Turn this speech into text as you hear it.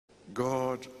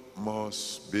God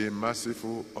must be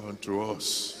merciful unto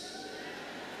us.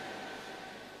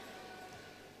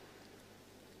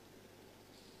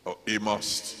 Oh, he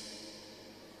must.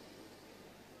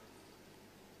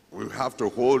 We have to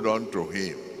hold on to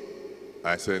him.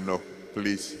 I say, no,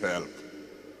 please help.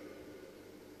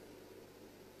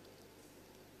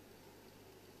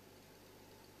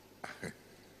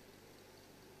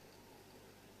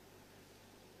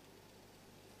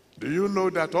 Do you know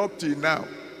that up till now,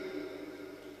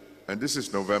 and this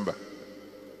is November,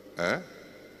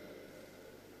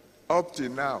 up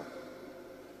till now,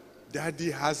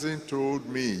 Daddy hasn't told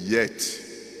me yet.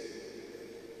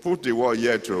 Put the word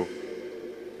yet, oh.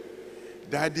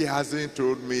 Daddy hasn't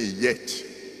told me yet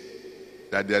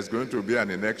that there's going to be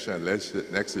an election next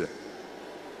year.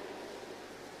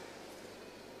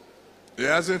 He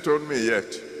hasn't told me yet.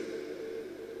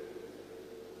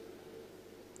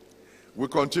 We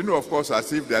continue, of course,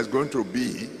 as if there's going to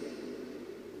be.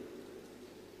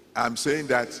 I'm saying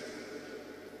that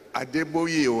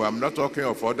Adeboye, I'm not talking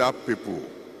of other people.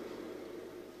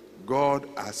 God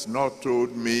has not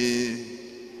told me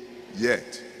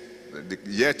yet. The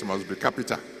yet must be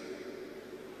capital.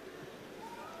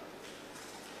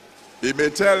 He may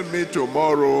tell me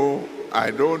tomorrow,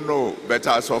 I don't know. But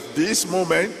as of this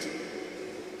moment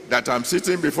that I'm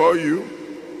sitting before you,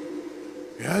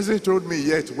 he hasn't told me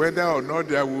yet whether or not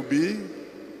there will be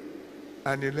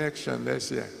an election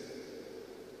this year.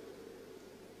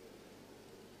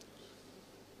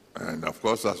 And of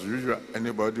course, as usual,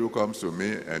 anybody who comes to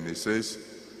me and he says,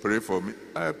 pray for me,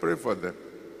 I pray for them.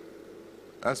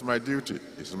 That's my duty.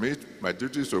 It's me. My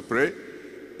duty is to pray.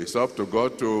 It's up to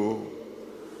God to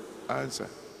answer.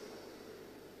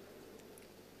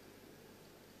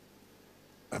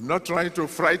 I'm not trying to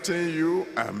frighten you.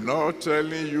 I'm not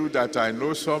telling you that I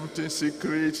know something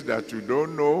secret that you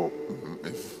don't know.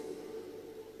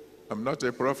 I'm not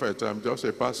a prophet. I'm just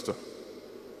a pastor.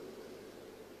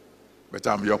 But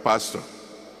I'm your pastor.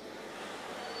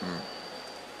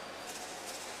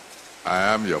 I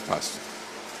am your pastor.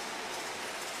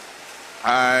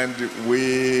 And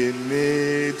we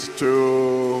need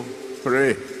to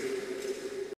pray.